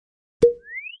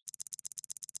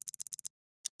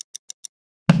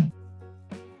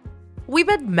We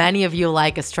bet many of you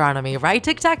like astronomy, right,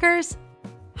 TikTakers?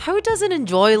 Who doesn't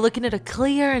enjoy looking at a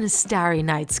clear and starry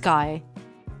night sky?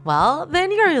 Well, then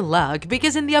you're in luck,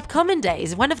 because in the upcoming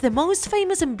days, one of the most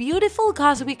famous and beautiful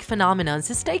cosmic phenomena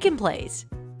is taking place.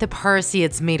 The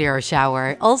Perseids meteor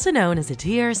shower, also known as the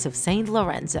Tears of St.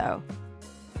 Lorenzo.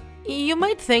 You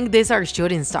might think these are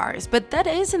shooting stars, but that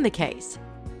isn't the case.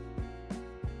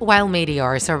 While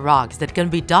meteors are rocks that can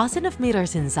be dozens of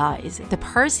meters in size, the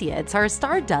Perseids are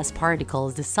stardust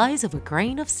particles the size of a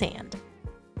grain of sand.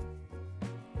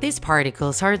 These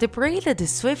particles are debris that the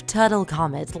Swift-Tuttle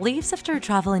comet leaves after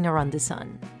traveling around the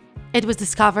Sun. It was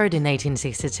discovered in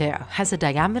 1862, has a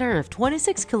diameter of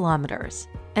 26 kilometers,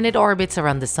 and it orbits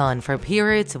around the Sun for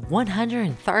periods of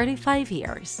 135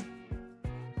 years.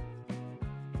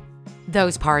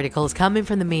 Those particles coming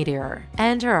from the meteor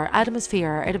enter our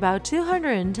atmosphere at about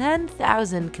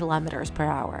 210,000 kilometers per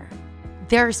hour.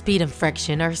 Their speed and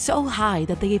friction are so high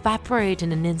that they evaporate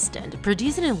in an instant,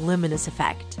 producing a luminous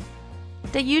effect.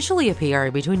 They usually appear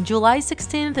between July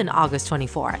 16th and August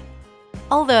 24th,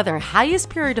 although their highest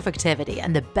period of activity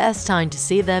and the best time to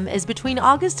see them is between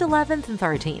August 11th and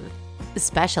 13th,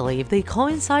 especially if they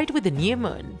coincide with the new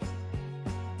moon.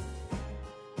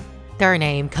 Their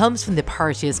name comes from the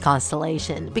Perseids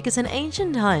constellation because in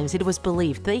ancient times it was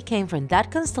believed they came from that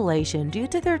constellation due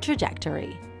to their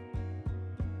trajectory.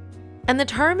 And the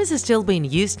term is still being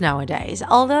used nowadays,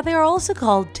 although they are also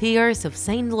called Tears of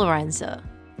St. Lorenzo,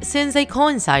 since they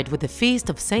coincide with the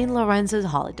feast of St. Lorenzo's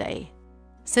holiday.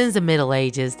 Since the Middle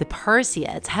Ages, the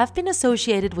Perseids have been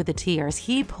associated with the tears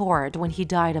he poured when he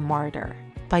died a martyr,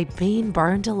 by being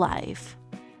burned alive.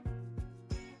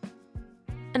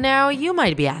 Now, you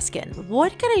might be asking,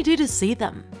 what can I do to see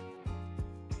them?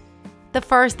 The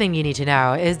first thing you need to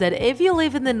know is that if you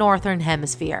live in the Northern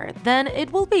Hemisphere, then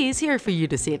it will be easier for you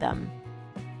to see them.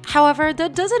 However,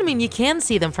 that doesn't mean you can't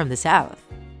see them from the South.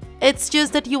 It's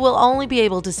just that you will only be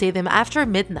able to see them after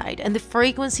midnight and the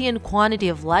frequency and quantity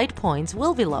of light points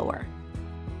will be lower.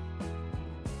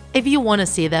 If you want to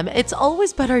see them, it's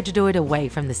always better to do it away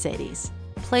from the cities,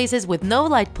 places with no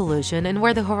light pollution and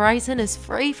where the horizon is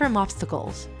free from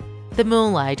obstacles. The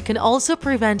moonlight can also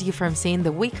prevent you from seeing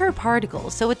the weaker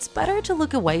particles, so it's better to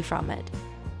look away from it.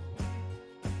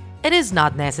 It is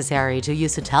not necessary to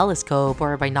use a telescope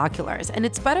or binoculars, and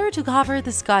it's better to cover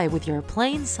the sky with your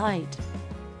plain sight.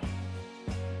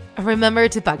 Remember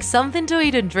to pack something to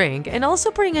eat and drink, and also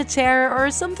bring a chair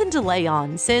or something to lay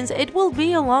on, since it will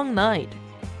be a long night.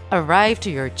 Arrive to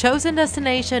your chosen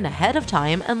destination ahead of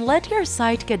time and let your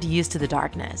sight get used to the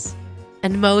darkness.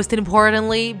 And most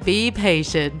importantly, be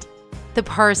patient. The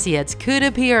Perseids could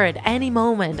appear at any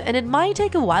moment, and it might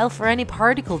take a while for any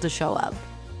particle to show up.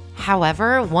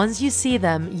 However, once you see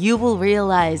them, you will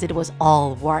realize it was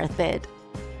all worth it.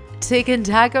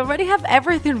 TikTak already have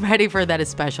everything ready for that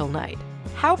special night.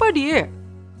 How about you?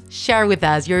 Share with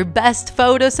us your best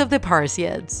photos of the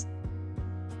Perseids.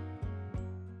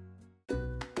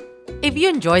 If you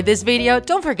enjoyed this video,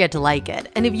 don't forget to like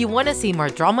it, and if you want to see more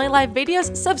Draw My Life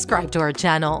videos, subscribe to our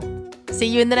channel. See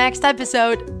you in the next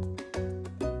episode!